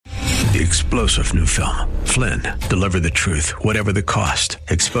The explosive new film, Flynn, Deliver the Truth, Whatever the Cost,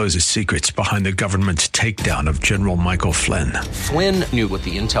 exposes secrets behind the government's takedown of General Michael Flynn. Flynn knew what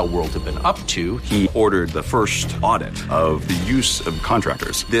the intel world had been up to. He ordered the first audit of the use of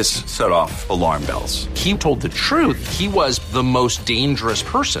contractors. This set off alarm bells. He told the truth. He was the most dangerous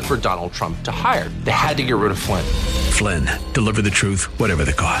person for Donald Trump to hire. They had to get rid of Flynn. Flynn, Deliver the Truth, Whatever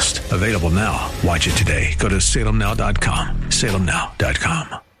the Cost. Available now. Watch it today. Go to salemnow.com.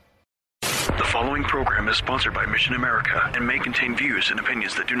 salemnow.com. The following program is sponsored by Mission America and may contain views and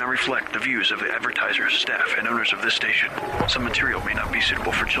opinions that do not reflect the views of the advertisers, staff, and owners of this station. Some material may not be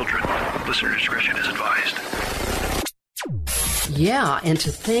suitable for children. Listener discretion is advised. Yeah, and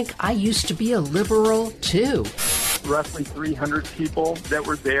to think I used to be a liberal, too. Roughly 300 people that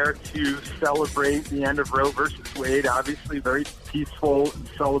were there to celebrate the end of Roe versus Wade. Obviously, very peaceful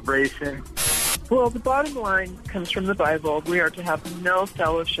celebration. Well, the bottom line comes from the Bible. We are to have no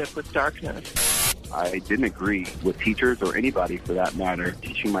fellowship with darkness. I didn't agree with teachers or anybody for that matter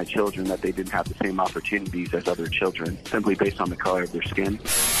teaching my children that they didn't have the same opportunities as other children simply based on the color of their skin.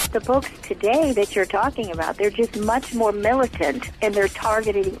 The books today that you're talking about, they're just much more militant and they're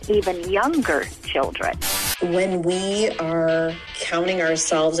targeting even younger children. When we are counting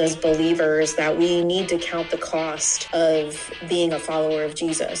ourselves as believers, that we need to count the cost of being a follower of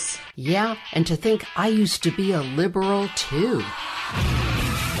Jesus. Yeah, and to think I used to be a liberal, too.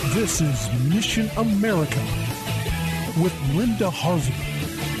 This is Mission America with Linda Harvey.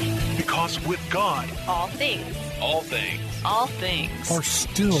 Because with God, all things are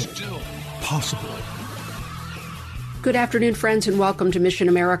still possible. Good afternoon, friends, and welcome to Mission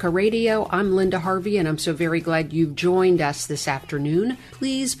America Radio. I'm Linda Harvey, and I'm so very glad you've joined us this afternoon.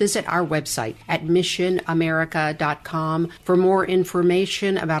 Please visit our website at missionamerica.com for more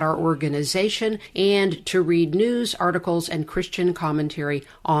information about our organization and to read news, articles, and Christian commentary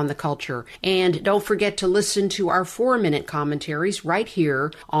on the culture. And don't forget to listen to our 4-minute commentaries right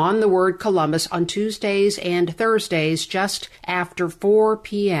here on the Word Columbus on Tuesdays and Thursdays just after 4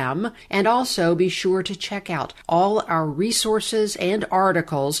 p.m. And also be sure to check out all our resources and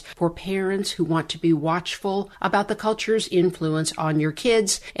articles for parents who want to be watchful about the culture's influence on your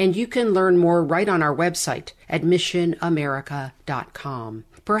kids, and you can learn more right on our website at missionamerica.com.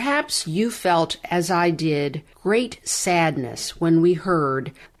 Perhaps you felt, as I did, great sadness when we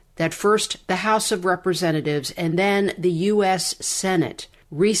heard that first the House of Representatives and then the U.S. Senate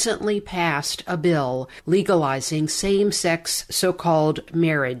recently passed a bill legalizing same-sex so-called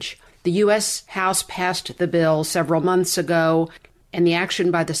marriage. The U.S. House passed the bill several months ago, and the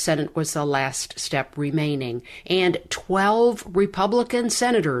action by the Senate was the last step remaining. And 12 Republican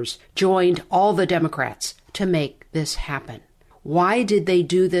senators joined all the Democrats to make this happen. Why did they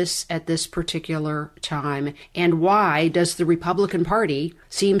do this at this particular time? And why does the Republican Party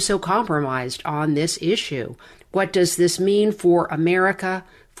seem so compromised on this issue? What does this mean for America,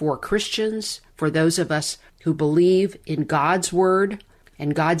 for Christians, for those of us who believe in God's Word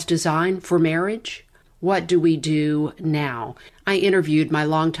and God's design for marriage? What do we do now? I interviewed my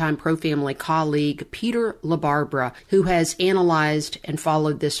longtime pro-family colleague, Peter Barbera, who has analyzed and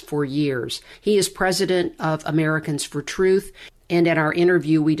followed this for years. He is president of Americans for Truth, and in our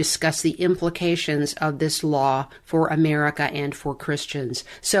interview, we discuss the implications of this law for America and for Christians.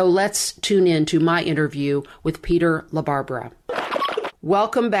 So let's tune in to my interview with Peter Barbera.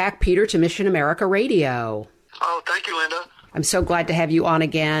 Welcome back, Peter, to Mission America Radio. Oh, thank you, Linda. I'm so glad to have you on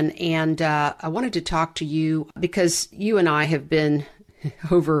again, and I wanted to talk to you because you and I have been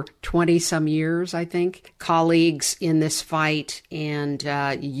over 20-some years, I think, colleagues in this fight, and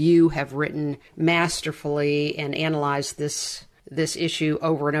you have written masterfully and analyzed this issue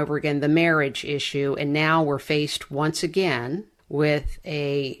over and over again, the marriage issue, and now we're faced once again with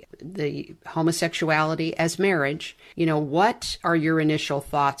the homosexuality as marriage. You know, what are your initial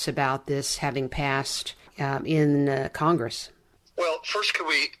thoughts about this having passed in Congress? Well, first, can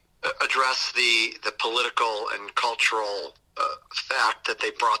we address the political and cultural fact that they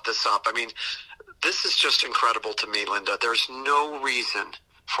brought this up? I mean, this is just incredible to me, Linda. There's no reason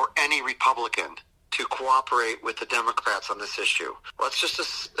for any Republican to cooperate with the Democrats on this issue. Let's just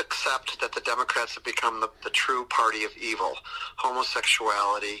accept that the Democrats have become the true party of evil.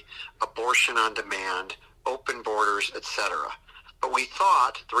 Homosexuality, abortion on demand, open borders, etc. But we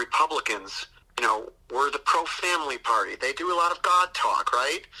thought the Republicans, you know, we're the pro-family party. They do a lot of God talk,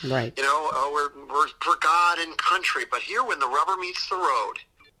 right? Right. You know, we're for God and country. But here, when the rubber meets the road,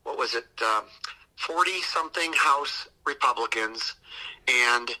 what was it, 40-something House Republicans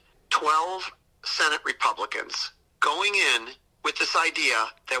and 12 Senate Republicans going in with this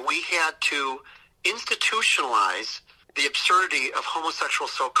idea that we had to institutionalize the absurdity of homosexual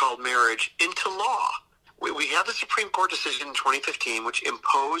so-called marriage into law. We had the Supreme Court decision in 2015 which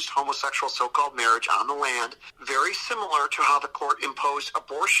imposed homosexual so-called marriage on the land, very similar to how the court imposed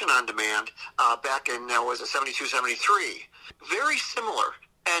abortion on demand back in, 72, 73. Very similar.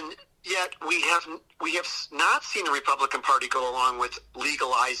 And yet we have not seen the Republican Party go along with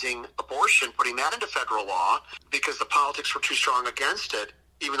legalizing abortion, putting that into federal law, because the politics were too strong against it,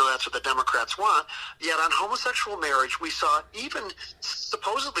 even though that's what the Democrats want. Yet on homosexual marriage, we saw even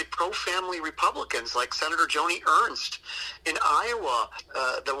supposedly pro-family Republicans like Senator Joni Ernst in Iowa,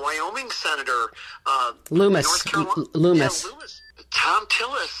 the Wyoming Senator, Loomis. Tom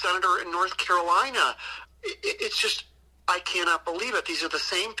Tillis, Senator in North Carolina. It's just, I cannot believe it. These are the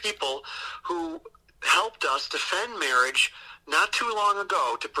same people who helped us defend marriage not too long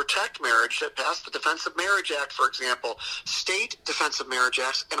ago, to protect marriage, that passed the Defense of Marriage Act, for example, state Defense of Marriage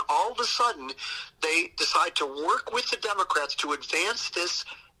Acts, and all of a sudden they decide to work with the Democrats to advance this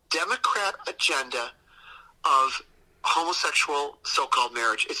Democrat agenda of homosexual so-called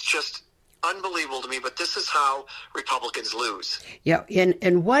marriage. It's just unbelievable to me, but this is how Republicans lose. Yeah,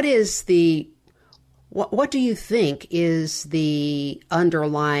 and what is the... What do you think is the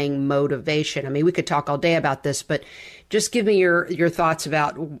underlying motivation? I mean, we could talk all day about this, but just give me your thoughts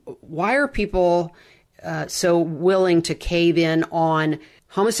about why are people so willing to cave in on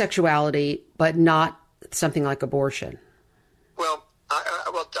homosexuality, but not something like abortion? Well,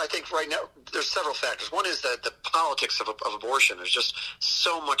 I think right now there's several factors. One is that the politics of abortion. There's just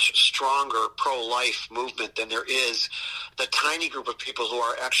so much stronger pro-life movement than there is the tiny group of people who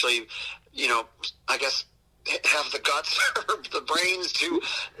are actually, I guess, have the guts or the brains to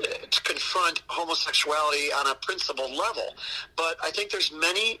confront homosexuality on a principled level. But I think there's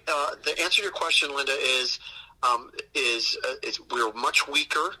many. The answer to your question, Linda, is we're much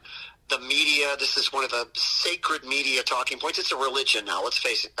weaker. The media, this is one of the sacred media talking points. It's a religion now, let's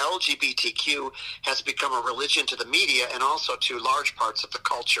face it. LGBTQ has become a religion to the media and also to large parts of the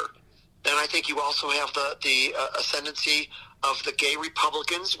culture. Then I think you also have the ascendancy of the gay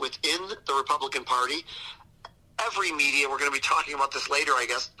Republicans within the Republican Party. Every media, we're going to be talking about this later, I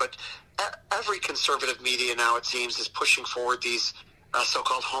guess, but every conservative media now, it seems, is pushing forward these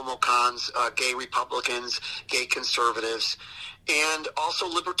so-called homocons, gay Republicans, gay conservatives, and also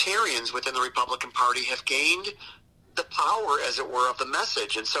libertarians within the Republican Party have gained the power, as it were, of the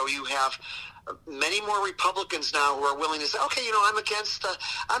message. And so you have many more Republicans now who are willing to say, okay, I'm against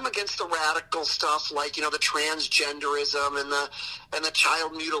the radical stuff like, the transgenderism and the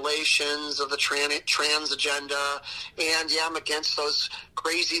child mutilations of the trans agenda, and I'm against those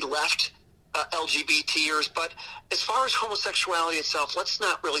crazy left LGBTers. But as far as homosexuality itself, let's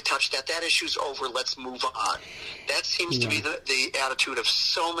not really touch that. That issue's over. Let's move on. That seems to be the attitude of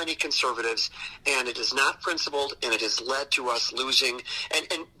so many conservatives, and it is not principled, and it has led to us losing.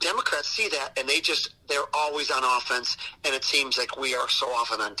 And Democrats see that, and they're always on offense, and it seems like we are so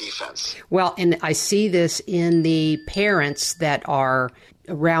often on defense. Well, and I see this in the parents that are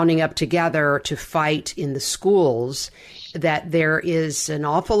rounding up together to fight in the schools, that there is an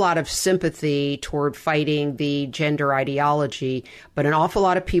awful lot of sympathy toward fighting the gender ideology, but an awful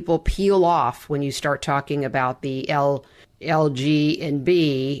lot of people peel off when you start talking about the L, G, and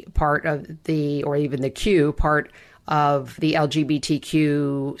B part of or even the Q part of the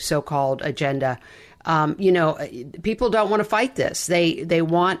LGBTQ so-called agenda. People don't want to fight this. They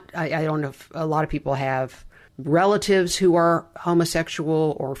want, I don't know if a lot of people have relatives who are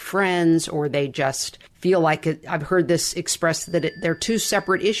homosexual or friends, or they just feel like it. I've heard this expressed that they're two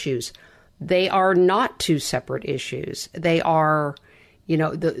separate issues. They are not two separate issues. They are,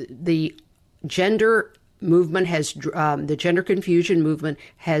 the gender movement the gender confusion movement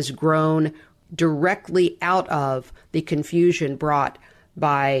has grown directly out of the confusion brought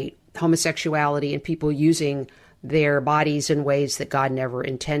by homosexuality and people using their bodies in ways that God never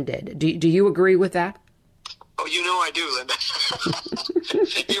intended. Do you agree with that? Oh, I do, Linda.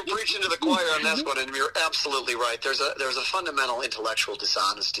 You're preaching to the choir on this one, and you're absolutely right. There's a fundamental intellectual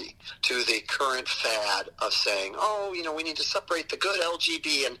dishonesty to the current fad of saying, we need to separate the good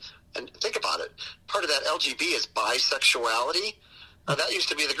LGB, and think about it. Part of that LGB is bisexuality. That used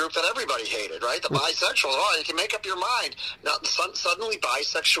to be the group that everybody hated, right? The bisexuals. You can make up your mind. Now, suddenly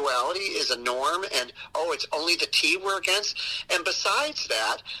bisexuality is a norm, and, it's only the T we're against. And besides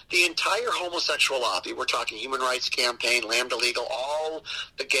that, the entire homosexual lobby, we're talking Human Rights Campaign, Lambda Legal, all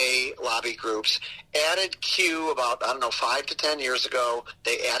the gay lobby groups, added Q about, 5 to 10 years ago.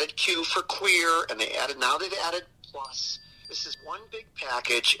 They added Q for queer, and now they've added plus. This is one big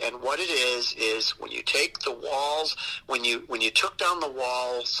package, and what it is when you take the walls, when you took down the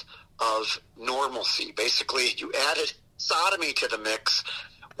walls of normalcy, basically you added sodomy to the mix,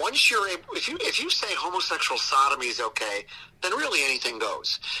 once you're able, if you say homosexual sodomy is okay, then really anything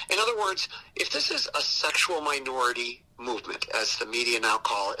goes. In other words, if this is a sexual minority movement, as the media now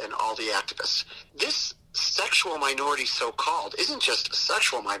call it, and all the activists, this sexual minority, so-called, isn't just a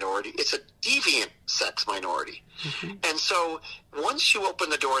sexual minority, it's a deviant sex minority. Mm-hmm. And so once you open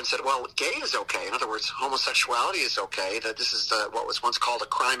the door and said, well, gay is okay, in other words, homosexuality is okay, that this is what was once called a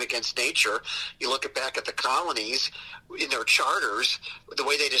crime against nature, you look back at the colonies, in their charters, the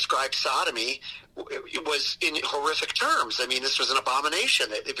way they described sodomy, it was in horrific terms. I mean, this was an abomination,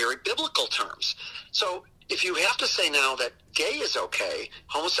 in very biblical terms. So if you have to say now that gay is okay,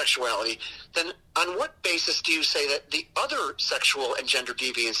 homosexuality, then on what basis do you say that the other sexual and gender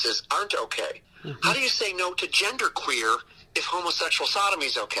deviances aren't okay? Mm-hmm. How do you say no to genderqueer if homosexual sodomy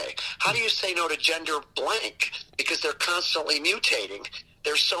is okay? How do you say no to gender blank because they're constantly mutating?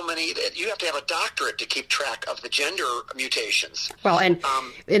 There's so many that you have to have a doctorate to keep track of the gender mutations. Well, and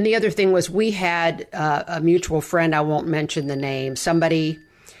the other thing was we had a mutual friend, I won't mention the name, somebody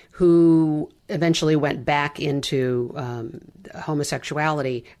who eventually went back into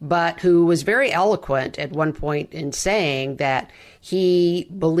homosexuality, but who was very eloquent at one point in saying that he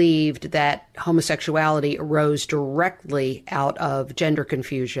believed that homosexuality arose directly out of gender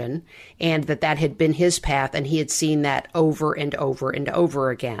confusion and that had been his path, and he had seen that over and over and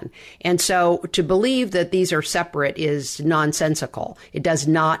over again. And so to believe that these are separate is nonsensical. It does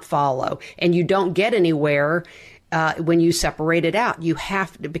not follow. And you don't get anywhere when you separate it out. You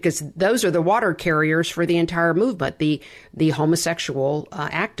have to, because those are the water carriers for the entire movement. The homosexual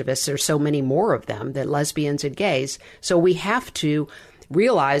activists, there's so many more of them than lesbians and gays. So we have to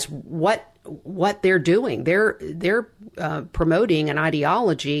realize what they're doing. They're promoting an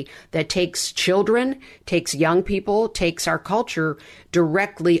ideology that takes children, takes young people, takes our culture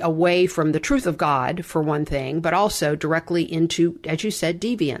directly away from the truth of God, for one thing, but also directly into, as you said,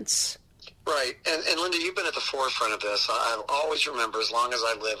 deviance. Right. And Linda, you've been at the forefront of this. I'll always remember, as long as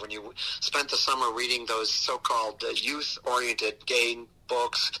I live, when you spent the summer reading those so-called youth-oriented gay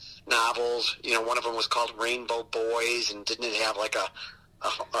books, novels. You know, one of them was called Rainbow Boys, and didn't it have like a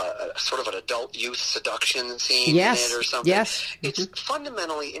sort of an adult youth seduction scene in it or something? Yes. Mm-hmm. It's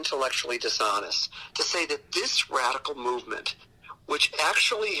fundamentally intellectually dishonest to say that this radical movement, which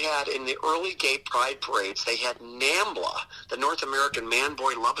actually had in the early gay pride parades, they had NAMBLA, the North American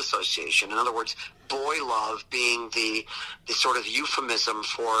Man-Boy Love Association. In other words, boy love being the sort of euphemism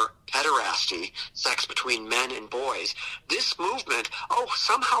for pederasty, sex between men and boys. This movement,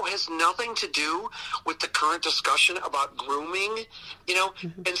 somehow has nothing to do with the current discussion about grooming, you know,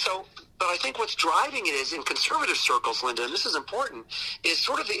 and so... But I think what's driving it is in conservative circles, Linda, and this is important, is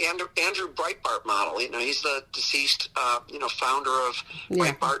sort of the Andrew Breitbart model. You know, he's the deceased, founder of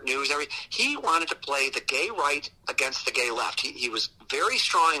Breitbart News. He wanted to play the gay right against the gay left. He was very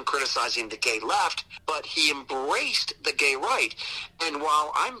strong in criticizing the gay left, but he embraced the gay right. And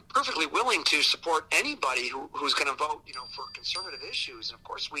while I'm perfectly willing to support anybody who's going to vote, you know, for conservative issues, and of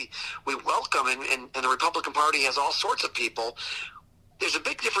course we welcome, and the Republican Party has all sorts of people, there's a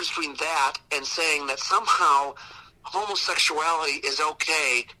big difference between that and saying that somehow homosexuality is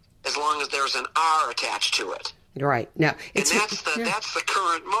okay as long as there's an R attached to it. Right. Now, that's the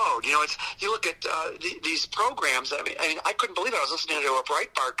current mode. You know, you look at these programs. I mean, I couldn't believe it. I was listening to a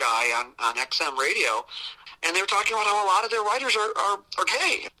Breitbart guy on XM radio, and they were talking about how a lot of their writers are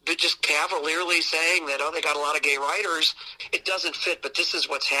gay. They're just cavalierly saying that, they got a lot of gay writers. It doesn't fit, but this is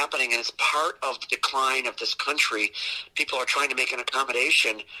what's happening, and it's part of the decline of this country. People are trying to make an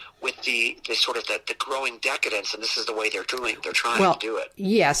accommodation with the sort of the growing decadence, and this is the way they're trying to do it.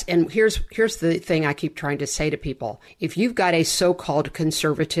 Yes, and here's the thing I keep trying to say to people. If you've got a so-called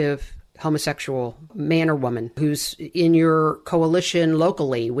conservative homosexual man or woman who's in your coalition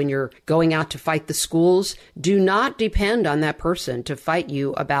locally, when you're going out to fight the schools, do not depend on that person to fight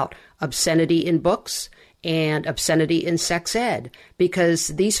you about obscenity in books and obscenity in sex ed, because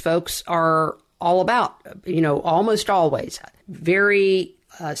these folks are all about, almost always very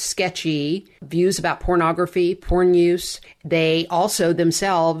sketchy views about pornography, porn use. They also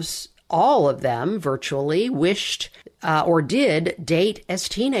themselves, all of them virtually, wished or did date as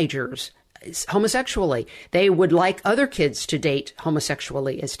teenagers homosexually. They would like other kids to date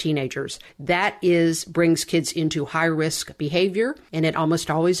homosexually as teenagers. That brings kids into high-risk behavior, and it almost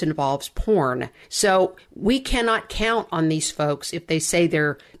always involves porn. So we cannot count on these folks, if they say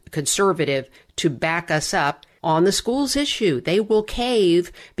they're conservative, to back us up on the schools issue. They will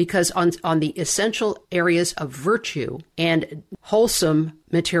cave because on the essential areas of virtue and wholesome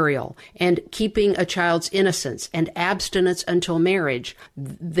material and keeping a child's innocence and abstinence until marriage,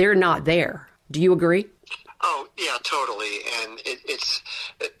 they're not there. Do you agree? Oh, yeah, totally. And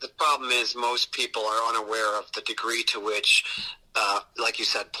the problem is most people are unaware of the degree to which, like you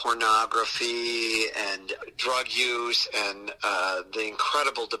said, pornography and drug use and the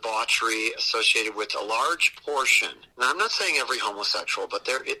incredible debauchery associated with a large portion. Now, I'm not saying every homosexual, but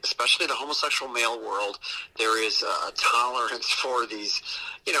there, especially the homosexual male world, there is a tolerance for these,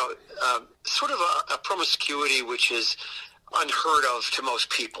 sort of a promiscuity which is unheard of to most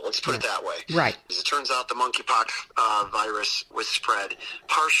people. Let's put it that way. Right. As it turns out, the monkeypox virus was spread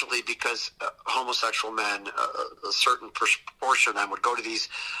partially because homosexual men, a certain proportion of them would go to these,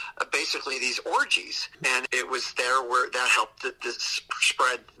 basically these orgies. And it was there where that helped this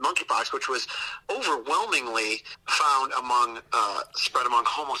spread monkeypox, which was overwhelmingly found spread among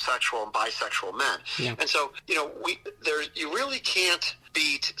homosexual and bisexual men. Yeah. And so, you really can't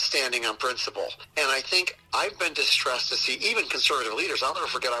beat standing on principle. And I think I've been distressed to see even conservative leaders. I'll never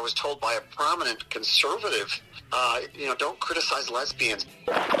forget, I was told by a prominent conservative, don't criticize lesbians.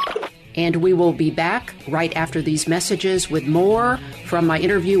 And we will be back right after these messages with more from my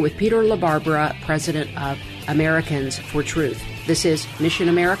interview with Peter LaBarbera, president of Americans for Truth. This is Mission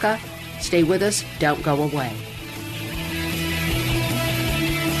America. Stay with us. Don't go away.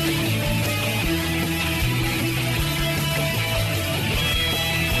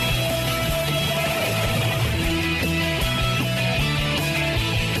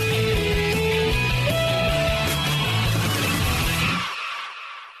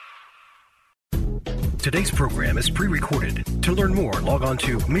 Today's program is pre-recorded. To learn more, log on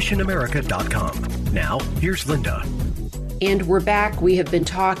to missionamerica.com. Now, here's Linda. And we're back. We have been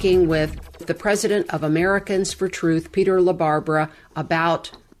talking with the president of Americans for Truth, Peter LaBarbera,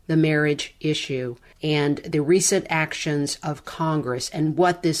 about the marriage issue and the recent actions of Congress and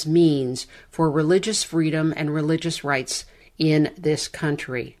what this means for religious freedom and religious rights in this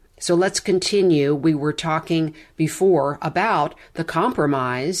country. So let's continue. We were talking before about the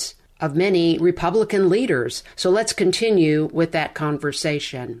compromise of many Republican leaders. So let's continue with that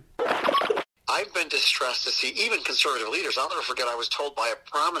conversation. I've been distressed to see even conservative leaders. I'll never forget, I was told by a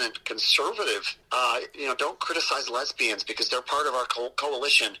prominent conservative, don't criticize lesbians because they're part of our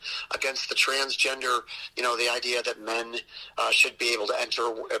coalition against the transgender, the idea that men should be able to enter,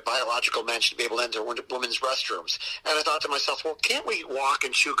 biological men should be able to enter women's restrooms. And I thought to myself, well, can't we walk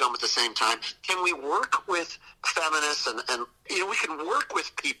and chew gum at the same time? Can we work with feminists and we can work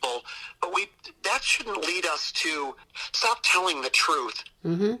with people, but that shouldn't lead us to stop telling the truth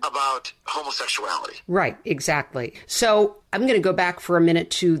about homosexuality. Right, exactly. So I'm going to go back for a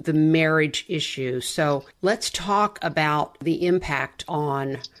minute to the marriage issue. So let's talk about the impact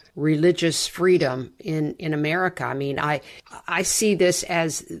on religious freedom in America. I mean, I see this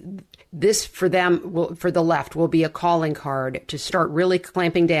as this for them, for the left, will be a calling card to start really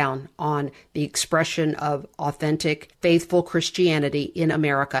clamping down on the expression of authentic, faithful Christianity in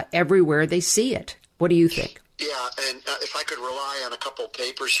America everywhere they see it. What do you think? Yeah, and if I could rely on a couple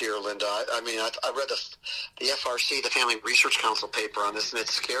papers here, Linda, I read the FRC, the Family Research Council paper on this, and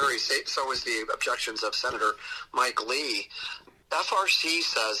it's scary. So is the objections of Senator Mike Lee. FRC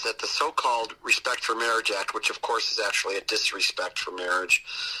says that the so-called Respect for Marriage Act, which of course is actually a disrespect for marriage,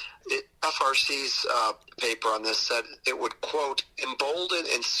 FRC's paper on this said it would, quote, embolden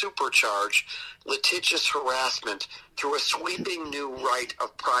and supercharge litigious harassment through a sweeping new right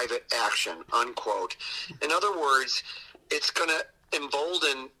of private action, unquote. In other words, it's going to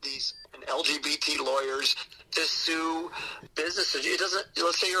embolden these LGBT lawyers to sue businesses. It doesn't.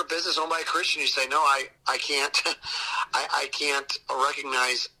 Let's say you're a business owned by a Christian. You say, no, I can't. I can't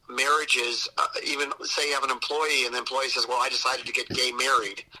recognize marriages. Even say you have an employee, and the employee says, well, I decided to get gay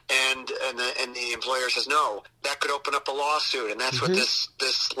married, and the employer says, no. That could open up a lawsuit, and that's what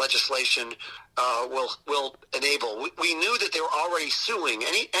this legislation will enable. We knew that they were already suing.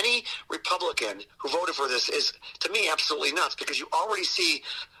 Any Republican who voted for this is, to me, absolutely nuts, because you already see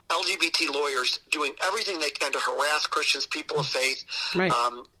LGBT lawyers doing everything they can to harass Christians, people of faith, right.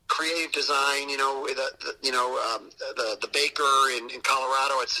 Creative design, the baker in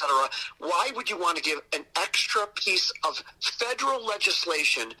Colorado, etc. Why would you want to give an extra piece of federal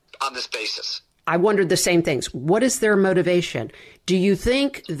legislation on this basis? I wondered the same things. What is their motivation? Do you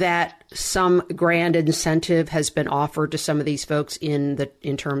think that some grand incentive has been offered to some of these folks in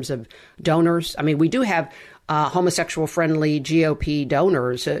terms of donors? I mean, we do have homosexual-friendly GOP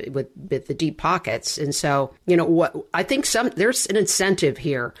donors with the deep pockets. And so, what I think there's an incentive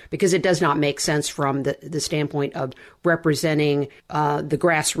here, because it does not make sense from the standpoint of representing the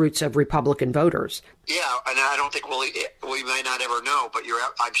grassroots of Republican voters. Yeah, and I don't think we may not ever know, but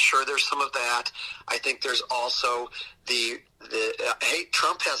I'm sure there's some of that. I think there's also the Hey,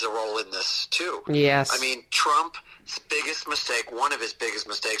 Trump has a role in this, too. Yes. I mean, Trump's biggest mistake, one of his biggest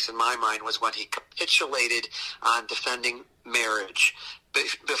mistakes in my mind, was when he capitulated on defending marriage.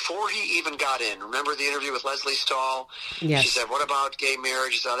 Before he even got in, remember the interview with Leslie Stahl? Yes. She said, what about gay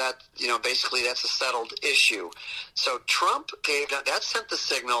marriage? So that, basically that's a settled issue. So Trump that sent the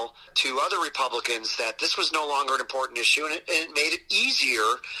signal to other Republicans that this was no longer an important issue, and it made it easier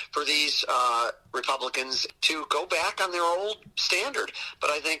for these Republicans to go back on their old standard. But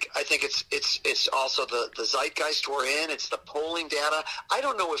I think it's also the zeitgeist we're in. It's the polling data. I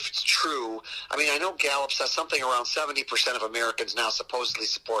don't know if it's true. I mean, I know Gallup says something around 70% of Americans now supposedly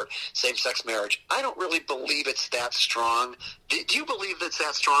support same-sex marriage. I don't really believe it's that strong. Do you believe it's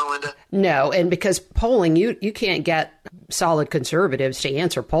that strong, Linda? No, and because polling, you can't get solid conservatives to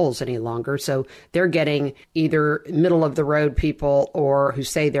answer polls any longer. So they're getting either middle-of-the-road people or who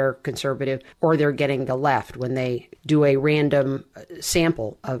say they're conservative, or they're getting the left when they do a random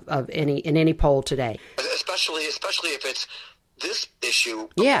sample of any poll today. Especially if it's this issue,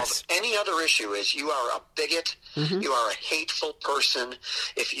 yes, any other issue, is you are a bigot, mm-hmm. you are a hateful person.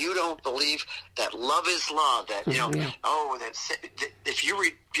 If you don't believe that love is love, that, if you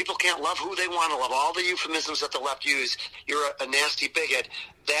read, people can't love who they want to love, all the euphemisms that the left use, you're a nasty bigot.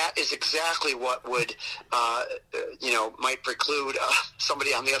 That is exactly what would, might preclude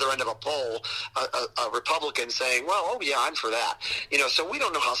somebody on the other end of a poll, a Republican saying, well, oh, yeah, I'm for that. So we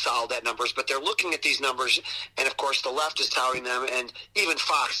don't know how solid that number is, but they're looking at these numbers, and, of course, the left is touting them, and even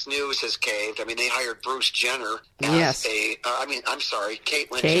Fox News has caved. I mean, they hired Bruce Jenner as Caitlyn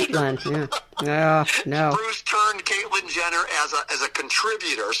Jenner. Yeah. No. Bruce turned Caitlyn Jenner as a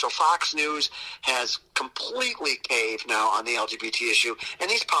contributor, so Fox News has completely caved now on the LGBT issue. And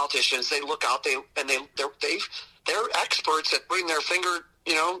these politicians, they look out, they're experts at putting their finger,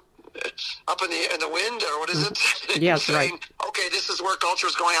 up in the wind, or what is it? Yes, saying, right. Okay, this is where culture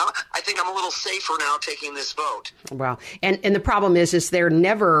is going on. I think I'm a little safer now taking this vote. Well, and the problem is they're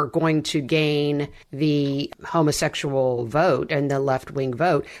never going to gain the homosexual vote and the left-wing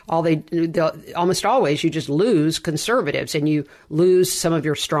vote. Almost always you just lose conservatives, and you lose some of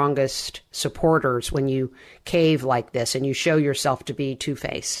your strongest supporters when you cave like this and you show yourself to be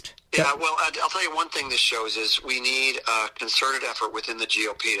two-faced. Yeah, well, I'll tell you one thing this shows is we need a concerted effort within the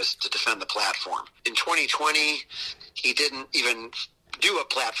GOP to defend the platform. In 2020, he didn't even do a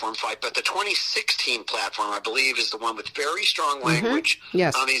platform fight, but the 2016 platform, I believe, is the one with very strong language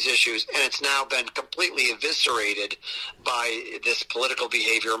on these issues, and it's now been completely eviscerated by this political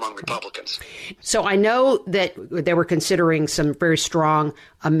behavior among Republicans. So I know that they were considering some very strong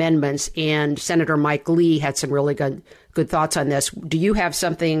amendments, and Senator Mike Lee had some really good thoughts on this. Do you have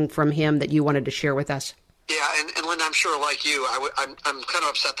something from him that you wanted to share with us? Yeah, and Linda, I'm sure, like you, I'm kind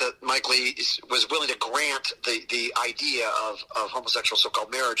of upset that Mike Lee was willing to grant the idea of homosexual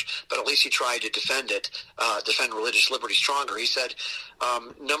so-called marriage, but at least he tried to defend it, defend religious liberty stronger. He said,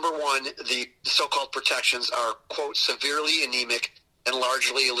 number one, the so-called protections are, quote, severely anemic and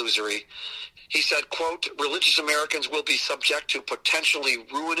largely illusory. He said, quote, religious Americans will be subject to potentially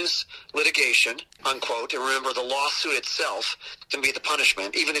ruinous litigation, unquote. And remember, the lawsuit itself can be the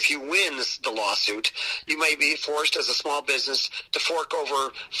punishment. Even if you win the lawsuit, you may be forced as a small business to fork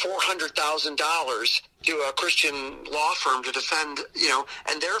over $400,000 to a Christian law firm to defend,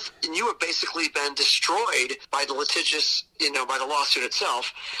 and you have basically been destroyed by the litigious, by the lawsuit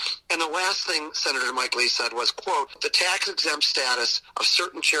itself. And the last thing Senator Mike Lee said was, quote, the tax-exempt status of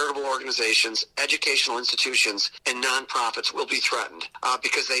certain charitable organizations, educational institutions, and nonprofits will be threatened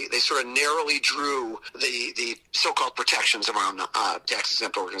because they sort of narrowly drew the so-called protections around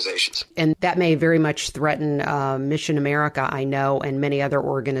tax-exempt organizations. And that may very much threaten Mission America, I know, and many other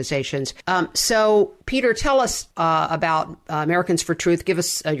organizations. So, Peter, tell us about Americans for Truth. Give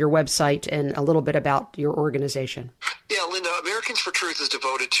us your website and a little bit about your organization. Yeah, Linda, Americans for Truth is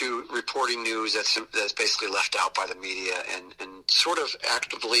devoted to reporting news that's basically left out by the media and sort of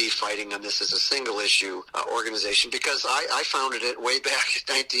actively fighting on this as a single issue organization, because I founded it way back in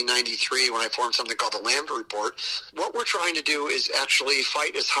 1993 when I formed something called the Lambda Report. What we're trying to do is actually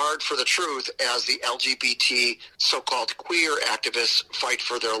fight as hard for the truth as the LGBT so-called queer activists fight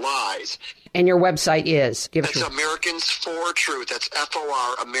for their lies. And your website is? It's Americans for Truth. That's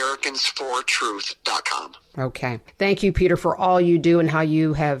FOR, AmericansForTruth.com. Okay. Thank you, Peter, for all you do and how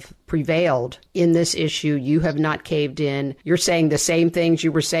you have prevailed in this issue. You have not caved in. You're saying the same things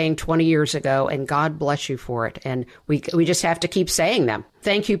you were saying 20 years ago, and God bless you for it. And we just have to keep saying them.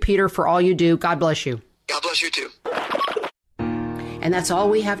 Thank you, Peter, for all you do. God bless you. God bless you, too. And that's all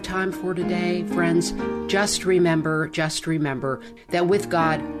we have time for today, friends. Just remember that with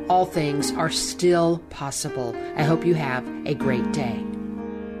God, all things are still possible. I hope you have a great day.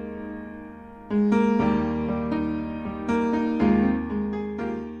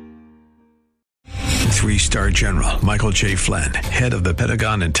 Three-star General Michael J. Flynn, head of the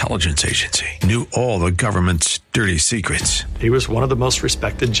Pentagon Intelligence Agency, knew all the government's dirty secrets. He was one of the most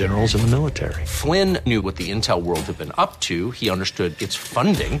respected generals in the military. Flynn knew what the intel world had been up to. He understood its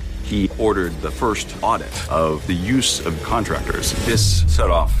funding. He ordered the first audit of the use of contractors. This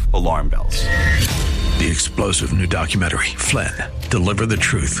set off alarm bells. The explosive new documentary, Flynn, Deliver the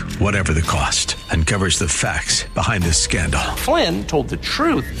Truth, Whatever the Cost, uncovers the facts behind this scandal. Flynn told the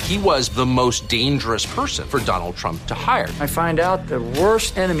truth. He was the most dangerous person for Donald Trump to hire. I find out the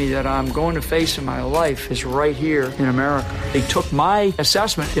worst enemy that I'm going to face in my life is right here in America. They took my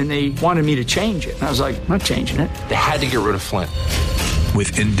assessment and they wanted me to change it. And I was like, I'm not changing it. They had to get rid of Flynn.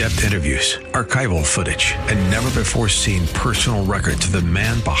 With in-depth interviews, archival footage, and never-before-seen personal records of the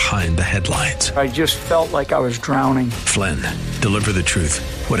man behind the headlines. I just felt like I was drowning. Flynn, Deliver the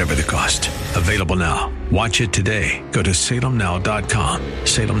Truth, Whatever the Cost. Available now. Watch it today. Go to salemnow.com.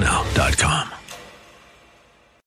 salemnow.com.